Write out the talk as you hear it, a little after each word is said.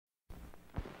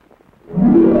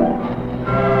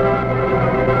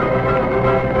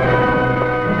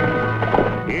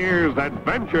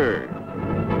adventure.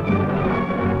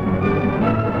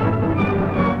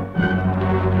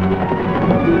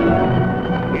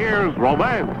 Here's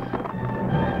romance.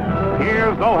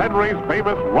 Here's O. Henry's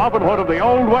famous Robin Hood of the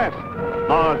Old West,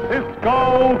 the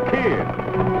Cisco Kid.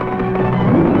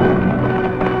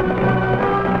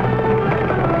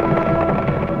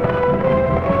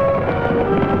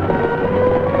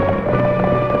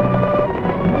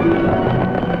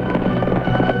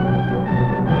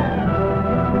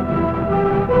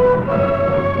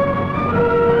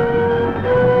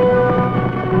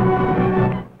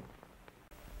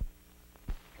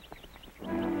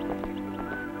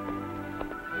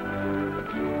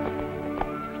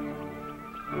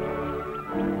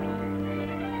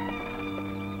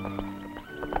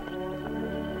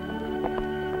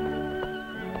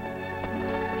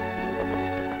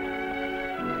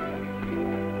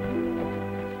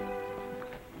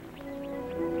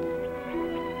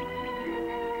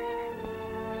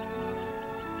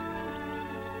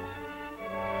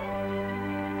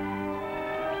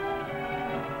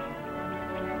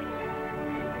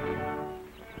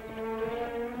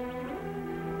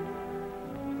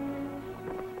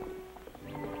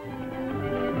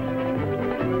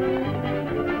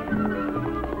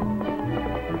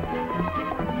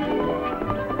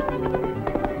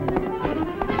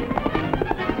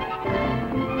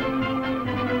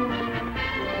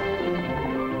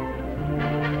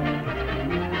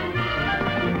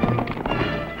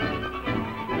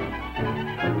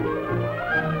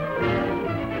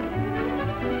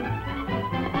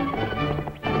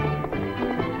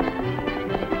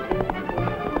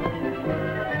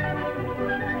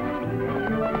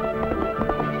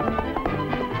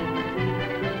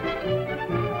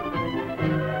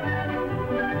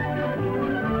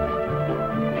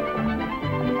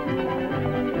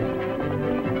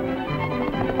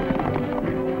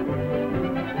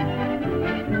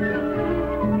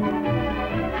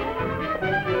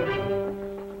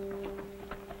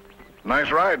 Nice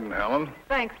riding, Helen.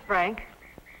 Thanks, Frank.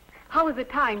 How was the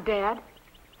time, Dad?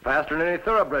 Faster than any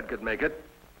thoroughbred could make it.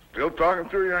 Still talking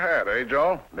through your hat, eh,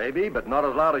 Joe? Maybe, but not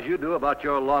as loud as you do about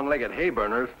your long-legged hay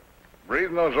burners.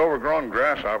 Breathing those overgrown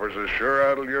grasshoppers is sure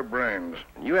addle your brains.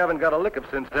 And you haven't got a lick of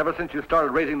sense ever since you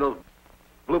started raising those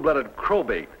blue-blooded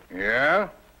crowbait. Yeah?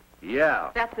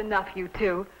 Yeah. That's enough, you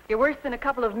two. You're worse than a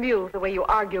couple of mules the way you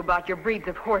argue about your breeds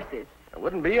of horses. There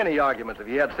wouldn't be any arguments if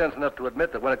you had sense enough to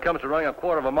admit that when it comes to running a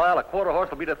quarter of a mile, a quarter horse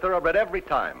will beat a thoroughbred every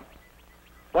time.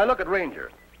 Why, look at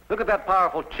Ranger. Look at that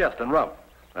powerful chest and rump.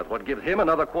 That's what gives him and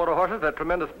other quarter horses that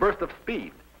tremendous burst of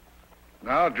speed.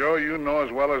 Now, Joe, you know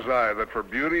as well as I that for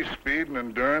beauty, speed, and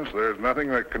endurance, there's nothing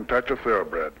that can touch a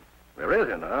thoroughbred. There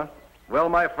isn't, huh? Well,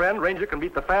 my friend, Ranger can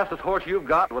beat the fastest horse you've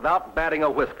got without batting a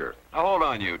whisker. Now, hold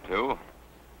on, you two.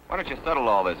 Why don't you settle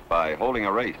all this by holding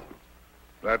a race?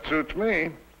 That suits me.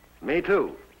 Me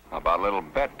too. How about a little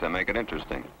bet to make it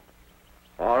interesting?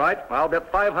 All right, I'll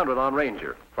bet 500 on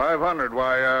Ranger. 500,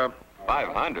 why,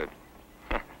 500?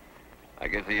 I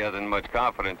guess he hasn't much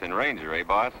confidence in Ranger, eh,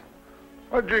 boss?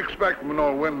 what'd you expect from an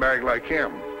old windbag like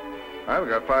him? I've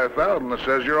got 5,000 that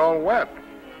says you're all wet.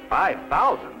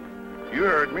 5,000? You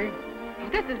heard me.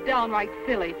 This is downright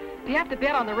silly. Do you have to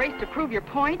bet on the race to prove your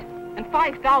point? And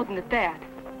 5,000 at that.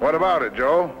 What about it,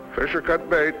 Joe? Fish or cut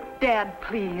bait? Dad,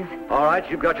 please. All right,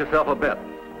 you've got yourself a bet.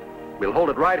 We'll hold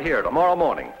it right here tomorrow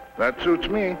morning. That suits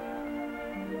me.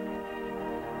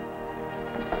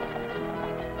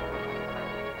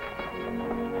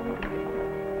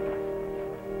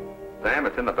 Sam,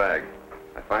 it's in the bag.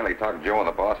 I finally talked Joe and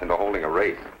the boss into holding a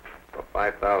race for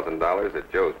 $5,000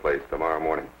 at Joe's place tomorrow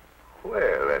morning.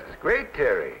 Well, that's great,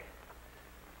 Terry.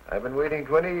 I've been waiting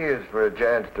 20 years for a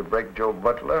chance to break Joe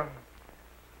Butler.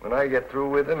 When I get through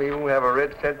with him, he won't have a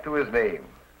red cent to his name.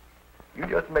 You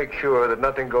just make sure that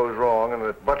nothing goes wrong and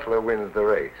that Butler wins the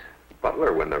race.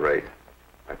 Butler win the race?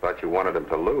 I thought you wanted him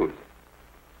to lose.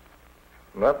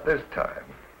 Not this time.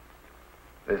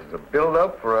 This is a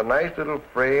build-up for a nice little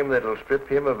frame that'll strip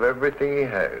him of everything he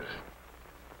has.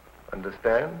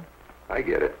 Understand? I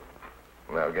get it.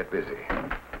 Now get busy.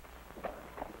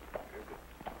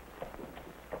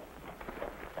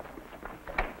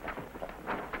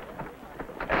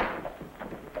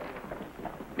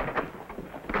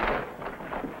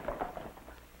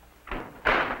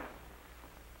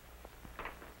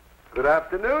 Good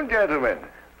afternoon, gentlemen.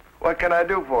 What can I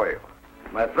do for you?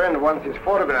 My friend wants his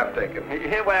photograph taken.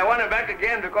 Yeah, well, I want it back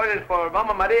again because it's for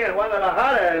Mama Maria and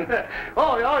Guadalajara. And,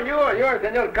 oh, you're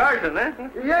Senor Carson, eh?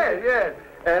 Yes, yes.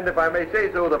 And if I may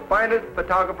say so, the finest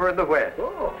photographer in the West.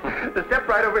 Oh. Step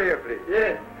right over here, please.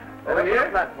 Yeah. Over here?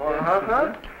 Platform.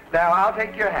 Uh-huh. Now, I'll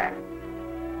take your hat.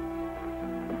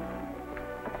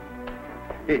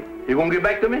 Hey, you gonna get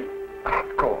back to me?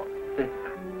 Of course.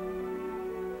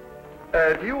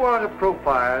 Do you want a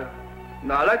profile?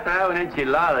 No, I'd like to have an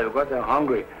enchilada because I'm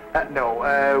hungry.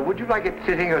 No. Would you like it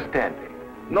sitting or standing?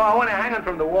 No, I want it hanging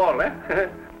from the wall, eh?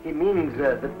 He means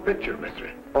the picture,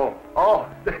 mister. Oh.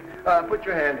 Put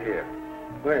your hand here.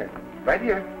 Where? Right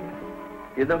here.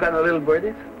 You don't got no little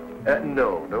birdies?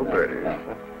 No birdies.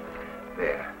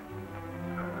 There.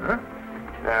 Uh-huh.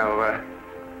 Now,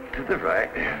 to the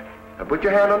right. Now, put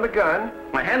your hand on the gun.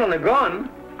 My hand on the gun?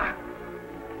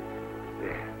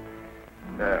 There.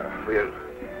 Now, we'll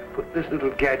put this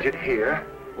little gadget here.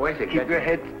 Where's it? Keep your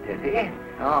head steady.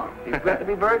 Oh. You've got to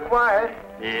be very quiet.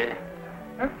 Yeah.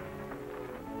 Huh?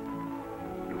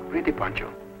 You pretty,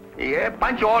 Pancho. Yeah,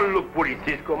 Pancho all look pretty,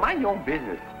 Cisco. Mind your own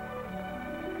business.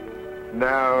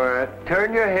 Now,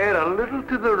 turn your head a little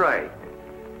to the right.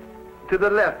 To the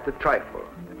left a trifle.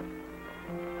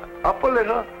 Up a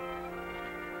little.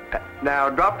 Now,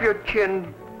 drop your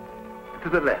chin to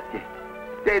the left.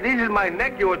 Say, this is my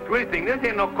neck you were twisting. This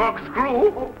ain't no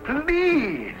corkscrew. Oh,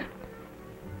 please.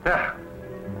 Now.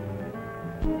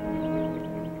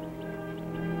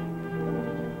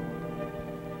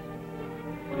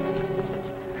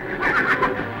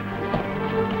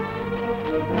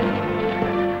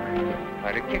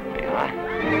 Try to kick me, huh?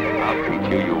 I'll teach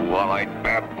you, you wall-eyed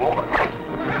baboon.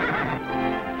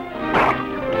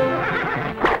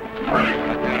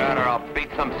 Cut that out or I'll beat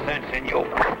some sense in you.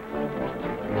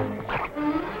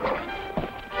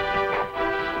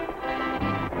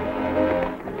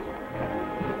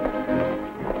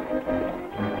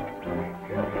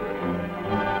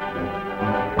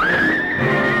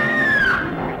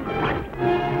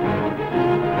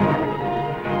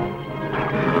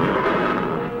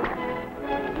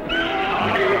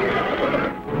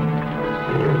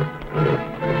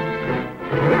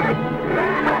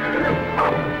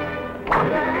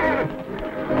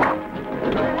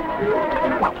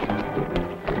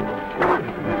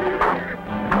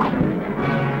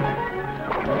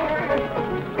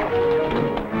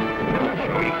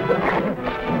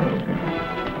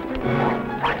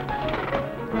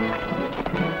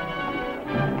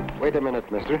 Wait a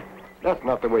minute, mister. That's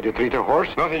not the way to treat a horse.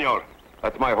 No, senor.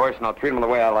 That's my horse, and I'll treat him the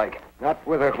way I like. Not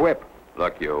with a whip.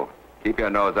 Look, you. Keep your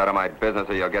nose out of my business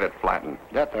or you'll get it flattened.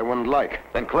 That I wouldn't like.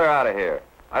 Then clear out of here.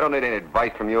 I don't need any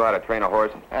advice from you how to train a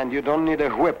horse. And you don't need a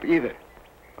whip either.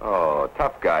 Oh,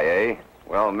 tough guy, eh?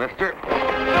 Well, mister...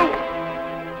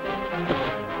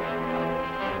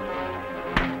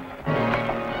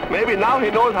 Maybe now he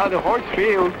knows how the horse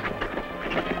feels.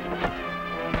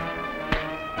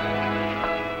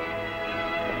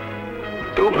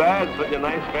 Too bad, such a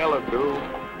nice fella, too.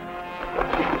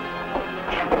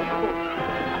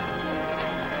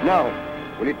 Now,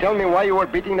 will you tell me why you were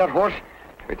beating that horse?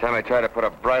 Every time I try to put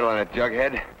a bridle on a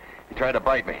jughead, he tried to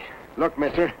bite me. Look,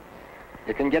 mister,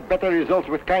 you can get better results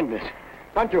with kindness.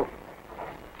 Pancho,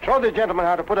 show the gentleman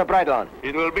how to put a bridle on.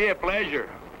 It will be a pleasure.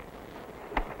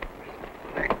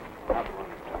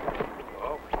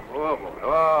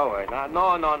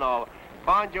 No.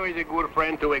 Pancho is a good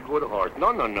friend to a good horse.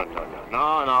 No.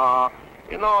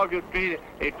 You know,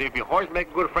 if your horse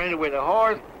make good friend with a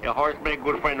horse make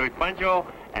good friend with Pancho,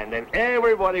 and then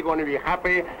everybody going to be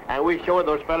happy, and we show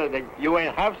those fellas that you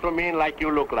ain't half so mean like you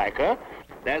look like, huh?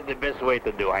 That's the best way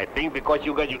to do, I think, because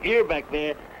you got your ear back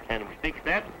there, and fix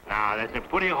that. Now, that's a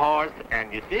pretty horse,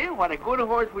 and you see what a good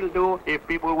horse will do if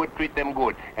people would treat them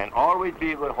good, and always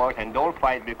be a good horse, and don't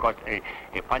fight because a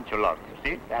Pancho loves you.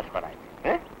 See? That's what I mean.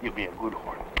 Eh? You be a good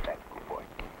horse. That's a good boy.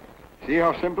 See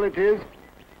how simple it is?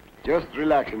 Just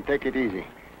relax and take it easy.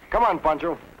 Come on,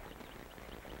 Pancho.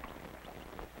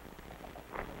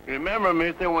 Remember,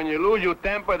 mister, when you lose your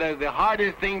temper, that's the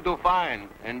hardest thing to find.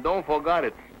 And don't forget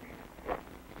it.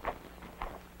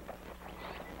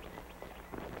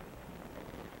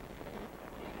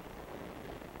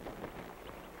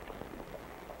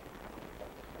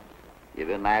 You've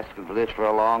been asking for this for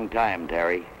a long time,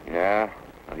 Terry. Yeah?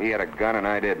 Well, he had a gun and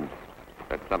I didn't.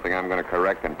 That's something I'm going to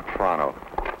correct in pronto.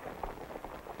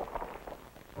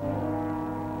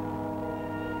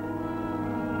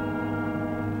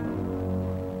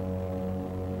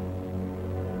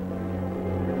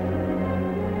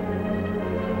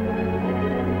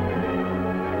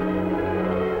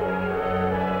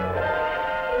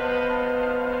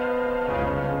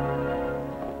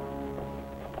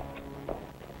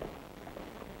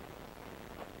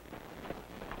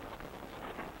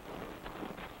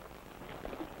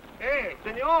 Hey,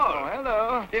 senor. Oh,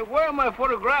 hello. Hey, where are my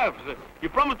photographs? You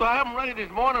promised to have them ready this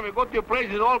morning. We go to your place.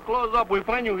 It's all closed up. We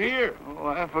find you here. Oh,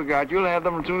 I forgot. You'll have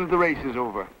them as soon as the race is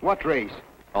over. What race?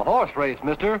 A horse race,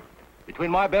 mister.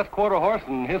 Between my best quarter horse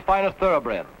and his finest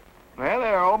thoroughbred. Well,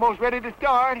 they're almost ready to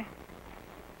start.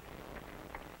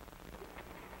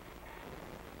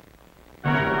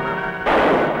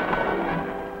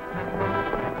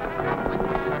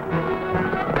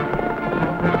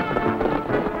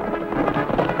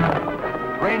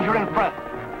 Ranger in front.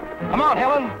 Come on,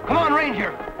 Helen. Come on,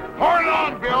 Ranger. Hold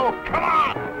on, Bill. Come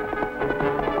on.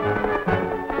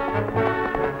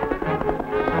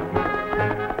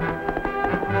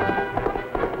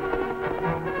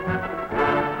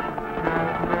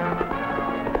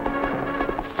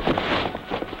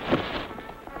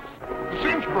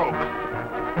 Cinch broke.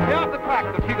 Get off the track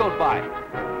as he goes by.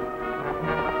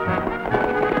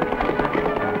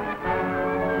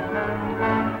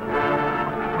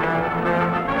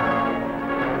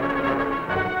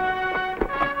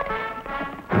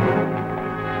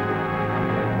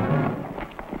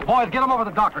 Boys, get him over to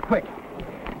the doctor, quick.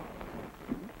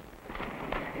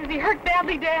 Is he hurt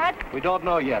badly, Dad? We don't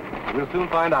know yet. We'll soon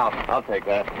find out. I'll take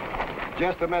that.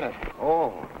 Just a minute.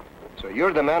 Oh, so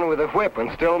you're the man with the whip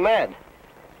and still mad.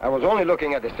 I was only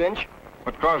looking at the cinch.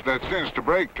 What caused that cinch to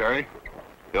break, Terry?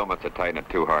 Bill must have tightened it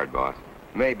too hard, boss.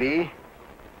 Maybe.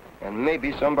 And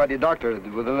maybe somebody doctored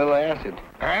it with a little acid.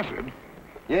 Acid?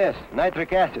 Yes,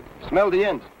 nitric acid. Smell the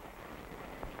ends.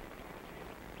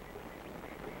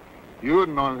 You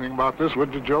wouldn't know anything about this,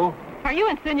 would you, Joe? Are you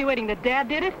insinuating that Dad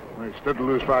did it? Well, he stood to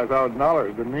lose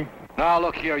 $5,000, didn't he? Now,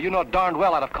 look here. You know darned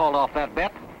well I'd have called off that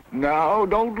bet. Now,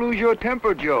 don't lose your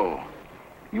temper, Joe.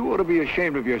 You ought to be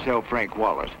ashamed of yourself, Frank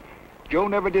Wallace. Joe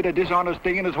never did a dishonest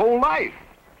thing in his whole life.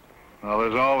 Well,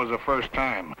 there's always a first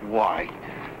time. Why?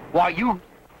 Why, you...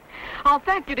 I'll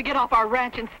thank you to get off our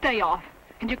ranch and stay off.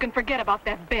 And you can forget about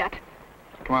that bet.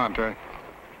 Come on, Terry.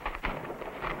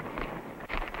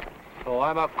 Oh,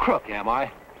 I'm a crook, am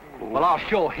I? Well, I'll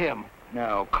show him.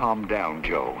 Now, calm down,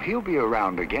 Joe. He'll be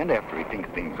around again after he thinks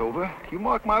things over. You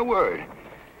mark my word.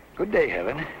 Good day,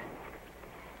 Helen.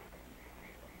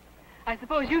 I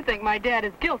suppose you think my dad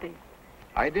is guilty.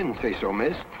 I didn't say so,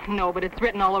 miss. No, but it's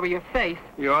written all over your face.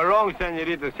 You're wrong,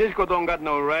 Senorita. Cisco don't got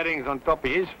no writings on top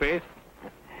of his face.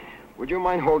 Would you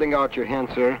mind holding out your hand,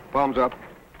 sir? Palms up.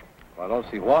 I don't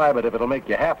see why, but if it'll make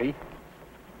you happy.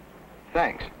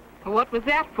 Thanks. What was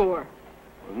that for?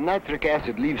 Nitric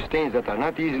acid leaves stains that are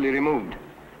not easily removed.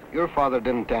 Your father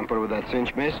didn't tamper with that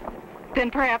cinch, miss.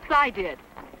 Then perhaps I did.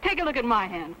 Take a look at my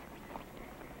hands.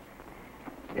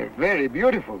 They're very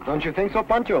beautiful. Don't you think so,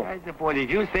 Pancho? I suppose if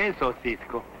you say so,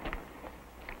 Cisco.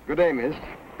 Good day, miss.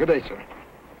 Good day, sir.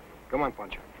 Come on,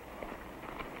 Pancho.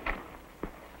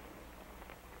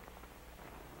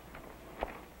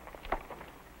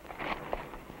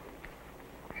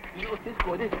 You know,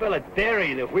 Cisco, this fella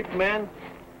Terry, the whip man,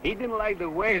 he didn't like the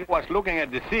way he was looking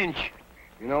at the cinch.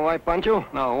 You know why, Pancho?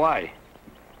 No, why?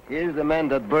 He's the man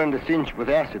that burned the cinch with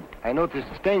acid. I noticed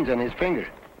stains on his finger.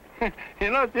 You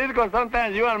know, Cisco,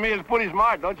 sometimes you and me is pretty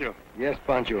smart, don't you? Yes,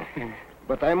 Pancho.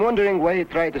 But I'm wondering why he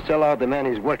tried to sell out the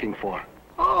man he's working for.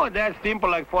 Oh, that's simple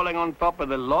like falling on top of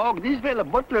the log. This fella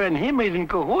Butler and him is in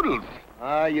cahoodles.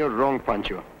 Ah, you're wrong,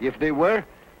 Pancho. If they were,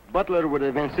 Butler would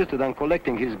have insisted on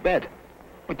collecting his bet.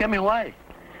 Well, tell me why.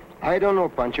 I don't know,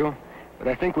 Pancho, but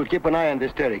I think we'll keep an eye on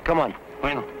this Terry. Come on.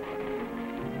 Bueno.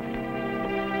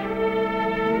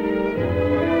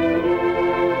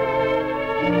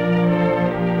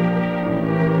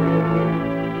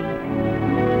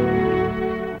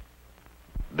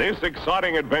 This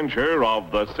exciting adventure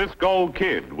of the Cisco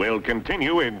Kid will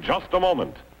continue in just a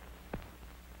moment.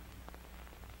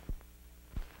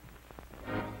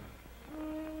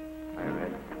 Hi,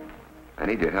 Red. I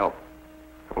need your help.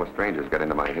 A couple of strangers got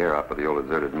into my hair off of the old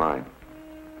deserted mine.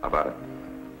 How about it?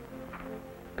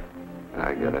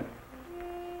 I get it.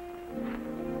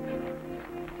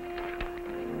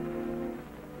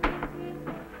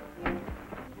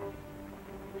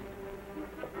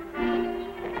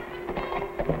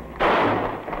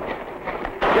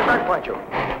 Get back, Pancho.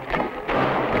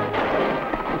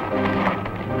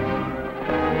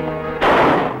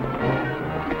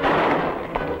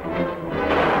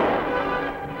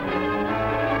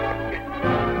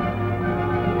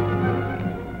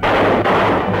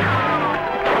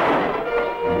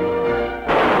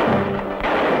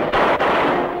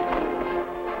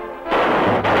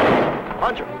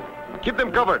 Pancho, keep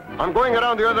them covered. I'm going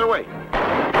around the other way.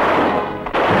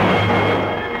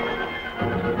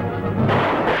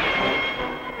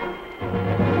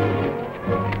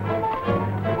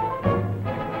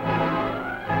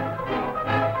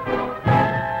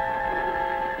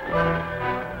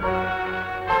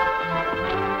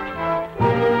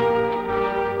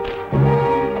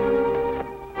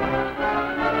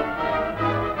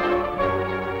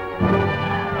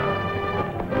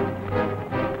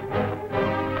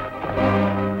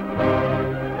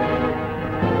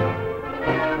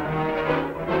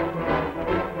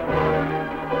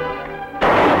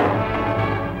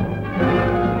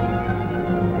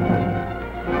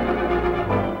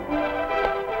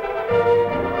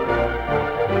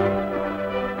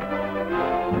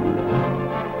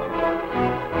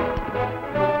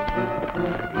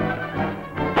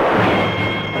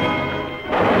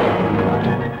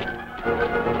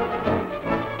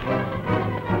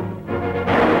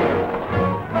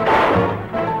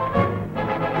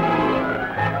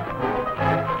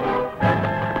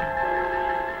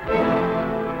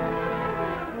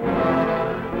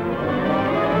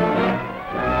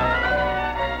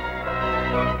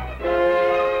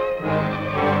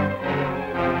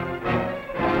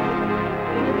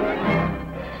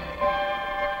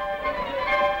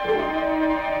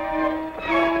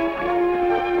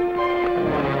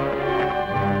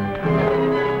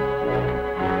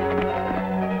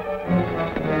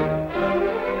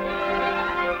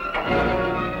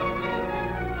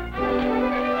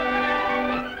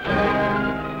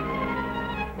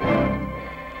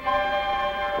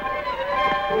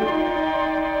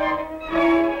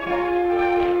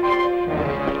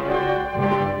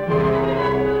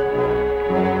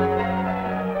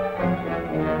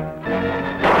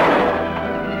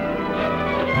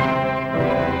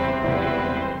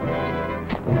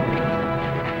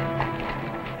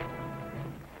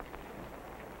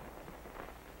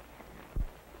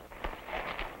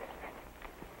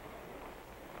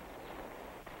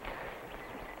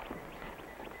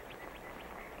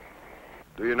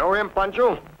 Do you know him,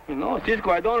 Pancho? No,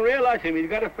 Cisco, I don't realize him. He's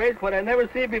got a face what I never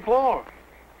seen before.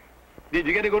 Did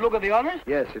you get a good look at the others?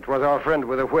 Yes, it was our friend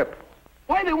with a whip.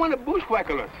 Why they want to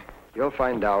bushwhack us? You'll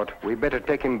find out. We better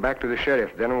take him back to the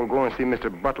sheriff, then we'll go and see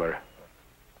Mr. Butler.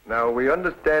 Now, we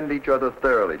understand each other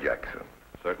thoroughly, Jackson.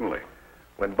 Certainly.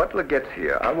 When Butler gets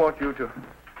here, I want you to...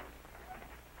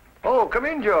 Oh, come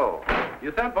in, Joe.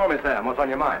 You sent for me, Sam. What's on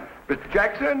your mind? Mr.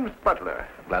 Jackson, Mr. Butler.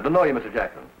 Glad to know you, Mr.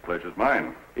 Jackson. Pleasure's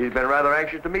mine. He's been rather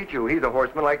anxious to meet you. He's a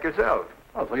horseman like yourself.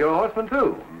 Oh, so you're a horseman,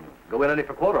 too? Go in any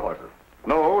for quarter horses?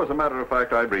 No, as a matter of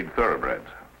fact, I breed thoroughbreds.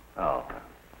 Oh.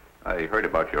 I heard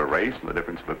about your race and the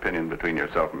difference of opinion between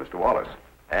yourself and Mr. Wallace.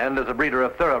 And as a breeder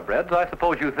of thoroughbreds, I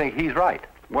suppose you think he's right.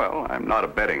 Well, I'm not a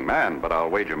betting man, but I'll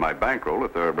wager my bankroll a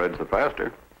thoroughbred's the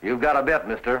faster. You've got a bet,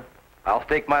 mister. I'll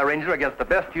stake my Ranger against the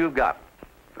best you've got.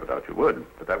 No doubt you would,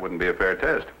 but that wouldn't be a fair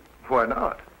test. Why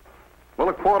not? Well,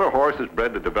 a quarter horse is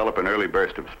bred to develop an early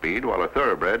burst of speed, while a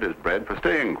thoroughbred is bred for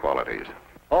staying qualities.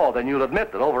 Oh, then you'll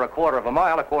admit that over a quarter of a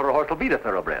mile, a quarter horse will beat a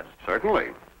thoroughbred. Certainly.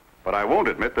 But I won't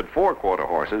admit that 4 quarter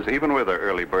horses, even with their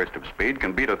early burst of speed,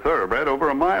 can beat a thoroughbred over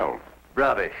a mile.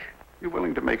 Rubbish. You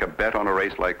willing to make a bet on a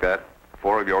race like that?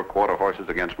 4 of your quarter horses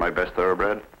against my best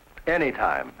thoroughbred?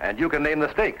 Anytime. And you can name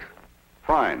the stakes.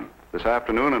 Fine. This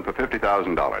afternoon and for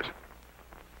 $50,000.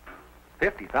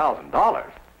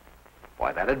 $50,000?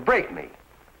 Why, that'd break me.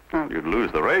 Well, you'd lose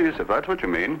the race, if that's what you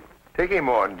mean. Take him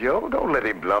on, Joe. Don't let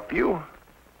him bluff you.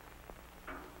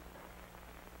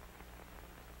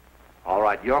 All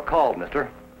right, you're called,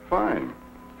 mister. Fine.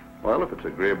 Well, if it's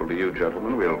agreeable to you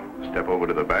gentlemen, we'll step over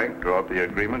to the bank, draw up the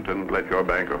agreement, and let your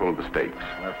banker hold the stakes.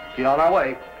 Let's get on our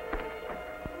way.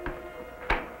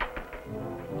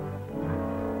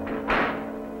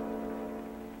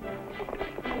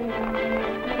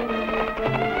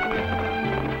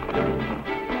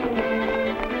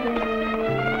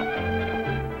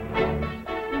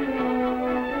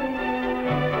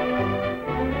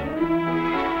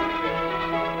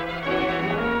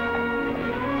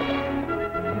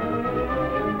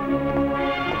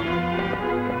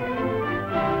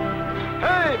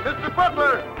 Mr.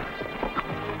 Butler!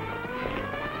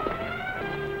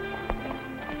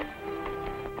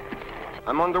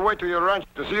 I'm on the way to your ranch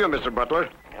to see you, Mr. Butler.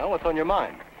 Well, what's on your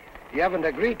mind? You haven't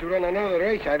agreed to run another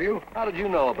race, have you? How did you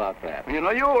know about that? You know,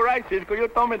 you were right, Cisco. You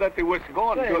told me that it was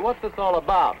gone. Say, what's this all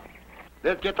about?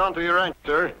 Let's get on to your ranch,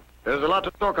 sir. There's a lot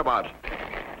to talk about.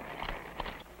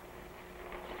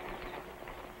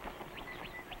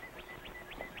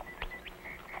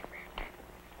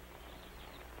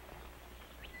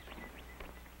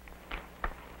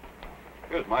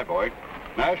 Here's my boy.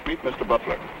 Nash, meet Mr.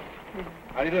 Butler.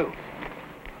 How do you do?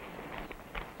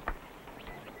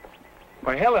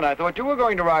 Why, Helen, I thought you were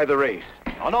going to ride the race.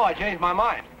 Oh, no, I changed my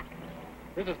mind.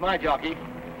 This is my jockey.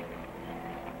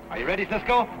 Are you ready,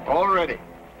 Cisco? All ready.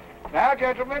 Now,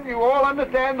 gentlemen, you all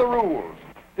understand the rules.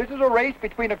 This is a race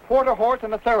between a quarter horse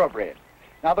and a thoroughbred.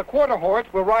 Now, the quarter horse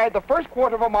will ride the first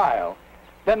quarter of a mile.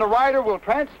 Then the rider will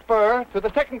transfer to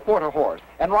the second quarter horse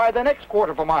and ride the next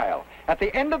quarter of a mile. At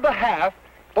the end of the half,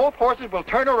 both horses will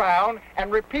turn around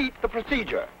and repeat the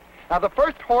procedure. Now, the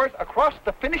first horse across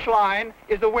the finish line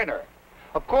is the winner.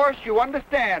 Of course, you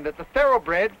understand that the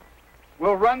thoroughbred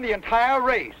will run the entire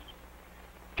race.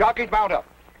 Jockeys, mount up.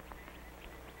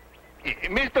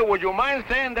 Mister, would you mind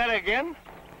saying that again?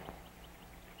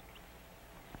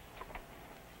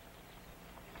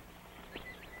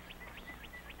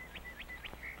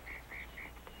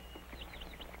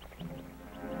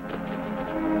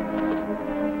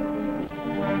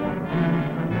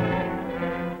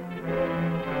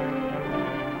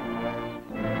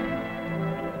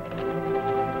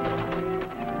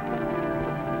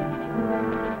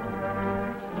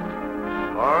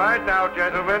 All right now,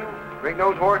 gentlemen. Bring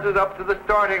those horses up to the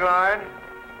starting line.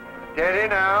 Steady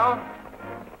now.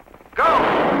 Go!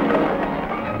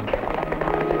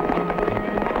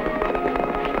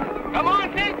 Come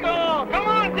on, Cisco! Come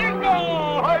on, Cisco!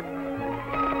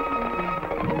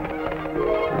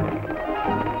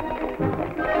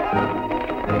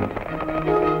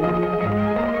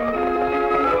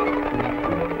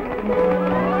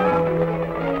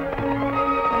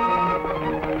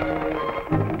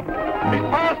 He's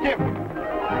past him.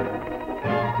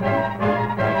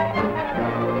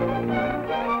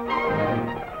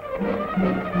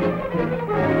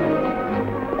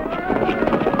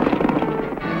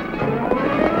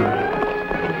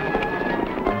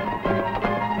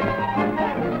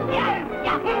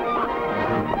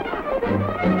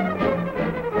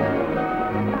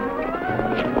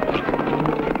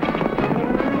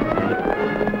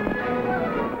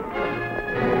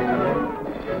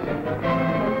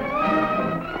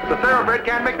 The thoroughbred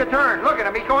can't make the turn. Look at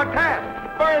him, he's going past.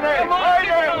 Further! Come on,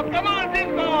 Cisco! Come on,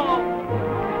 Cisco!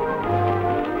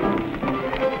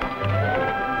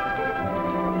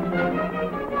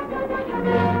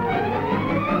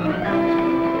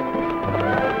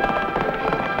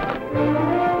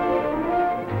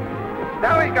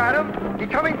 Now he's got him. He's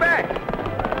coming back.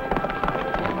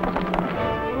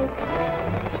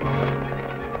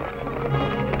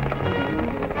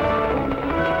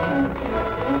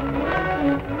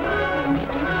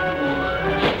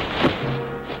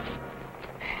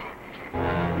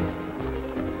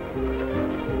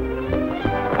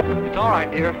 It's all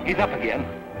right, dear. He's up again.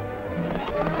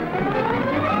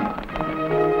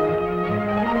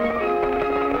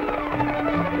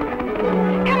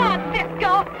 Come on,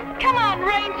 Cisco. Come on,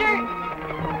 Ranger.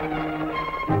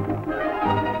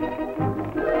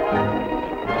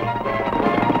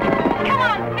 Come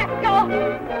on, Cisco.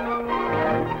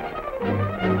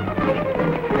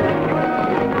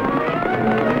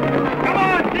 Come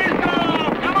on, Cisco!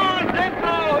 Come on,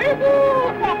 Cisco!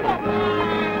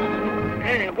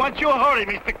 Hey, what's your hurry,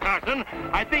 Mr. Carson?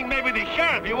 I think maybe the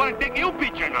sheriff, you want to take your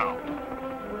picture now.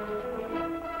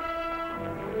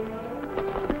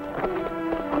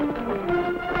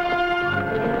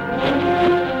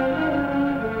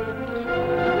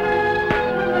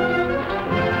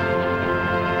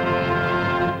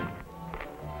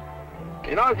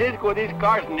 You know, Cisco, this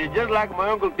Carson is just like my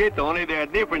Uncle Tito, only they're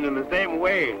different in the same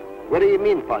way. What do you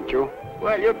mean, Pancho?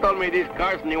 Well, you told me this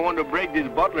Carson, he wanted to break this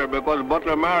Butler because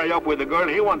Butler married up with the girl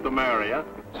he wanted to marry, huh?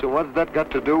 So what's that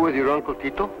got to do with your Uncle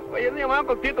Tito? Well, you see, my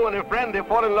Uncle Tito and a friend, they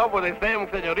fall in love with the same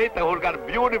senorita who's got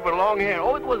beautiful long hair.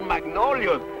 Oh, it was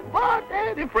magnolious. But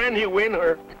the friend, he win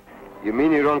her. You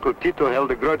mean your Uncle Tito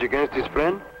held a grudge against his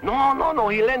friend? No.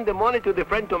 He lent the money to the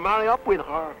friend to marry up with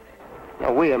her.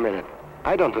 Now, wait a minute.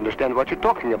 I don't understand what you're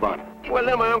talking about. Well,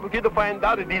 then my Uncle Tito find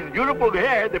out that this beautiful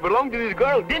hair that belonged to this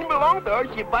girl didn't belong to her.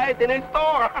 She buy it in a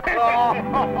store.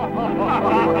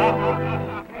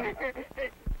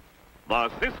 The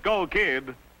Cisco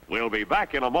Kid will be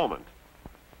back in a moment.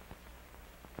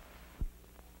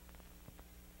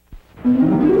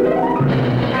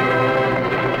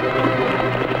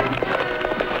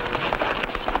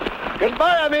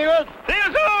 Goodbye, amigos. See you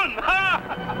soon!